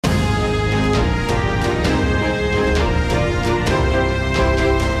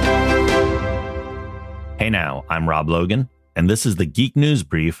Hey now, I'm Rob Logan, and this is the Geek News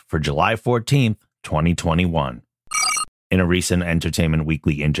Brief for July 14th, 2021. In a recent Entertainment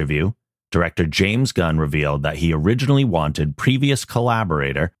Weekly interview, director James Gunn revealed that he originally wanted previous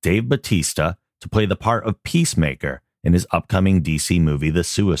collaborator Dave Bautista to play the part of Peacemaker in his upcoming DC movie The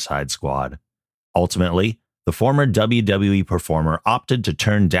Suicide Squad. Ultimately, the former WWE performer opted to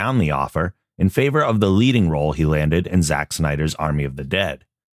turn down the offer in favor of the leading role he landed in Zack Snyder's Army of the Dead.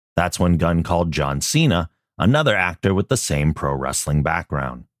 That's when Gunn called John Cena, another actor with the same pro wrestling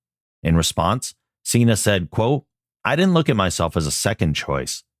background. In response, Cena said, quote, "I didn't look at myself as a second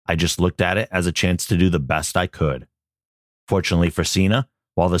choice. I just looked at it as a chance to do the best I could." Fortunately for Cena,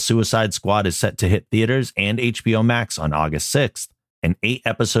 while The Suicide Squad is set to hit theaters and HBO Max on August 6th, an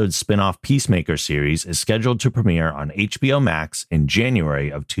 8-episode spin-off Peacemaker series is scheduled to premiere on HBO Max in January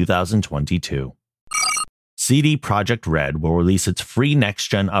of 2022. CD Projekt Red will release its free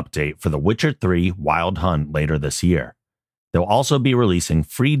next-gen update for The Witcher 3 Wild Hunt later this year. They'll also be releasing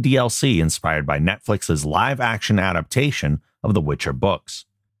free DLC inspired by Netflix's live-action adaptation of the Witcher books.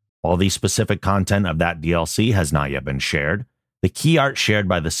 While the specific content of that DLC has not yet been shared, the key art shared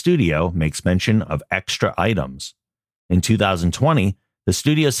by the studio makes mention of extra items. In 2020, the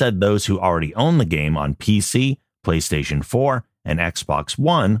studio said those who already own the game on PC, PlayStation 4, and Xbox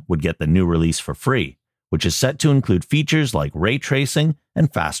One would get the new release for free, which is set to include features like ray tracing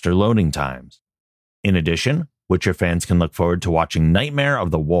and faster loading times. In addition, Witcher fans can look forward to watching Nightmare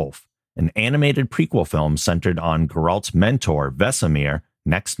of the Wolf, an animated prequel film centered on Geralt's mentor, Vesemir,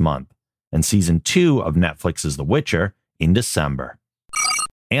 next month, and Season 2 of Netflix's The Witcher in December.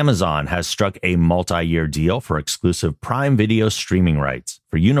 Amazon has struck a multi-year deal for exclusive Prime Video streaming rights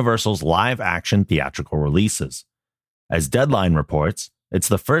for Universal's live-action theatrical releases. As Deadline reports, it's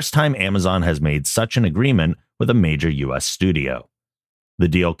the first time Amazon has made such an agreement with a major U.S. studio. The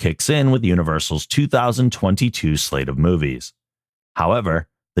deal kicks in with Universal's 2022 slate of movies. However,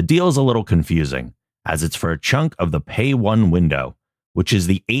 the deal is a little confusing, as it's for a chunk of the Pay 1 window, which is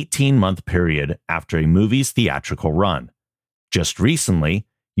the 18-month period after a movie's theatrical run. Just recently,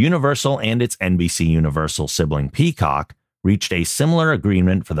 Universal and its NBC Universal sibling Peacock reached a similar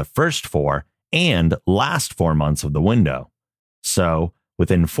agreement for the first 4 and last 4 months of the window. So,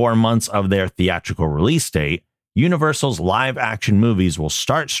 within 4 months of their theatrical release date, Universal's live-action movies will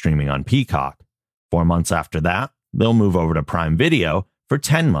start streaming on Peacock. 4 months after that, they'll move over to Prime Video for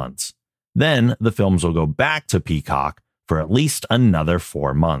 10 months. Then, the films will go back to Peacock for at least another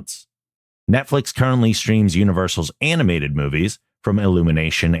 4 months. Netflix currently streams Universal's animated movies from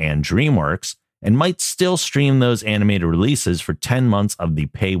Illumination and DreamWorks, and might still stream those animated releases for 10 months of the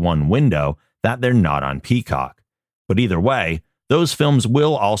Pay 1 window that they're not on Peacock. But either way, those films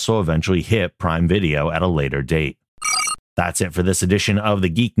will also eventually hit Prime Video at a later date. That's it for this edition of the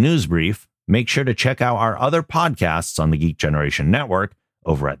Geek News Brief. Make sure to check out our other podcasts on the Geek Generation Network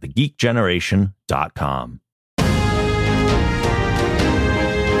over at thegeekgeneration.com.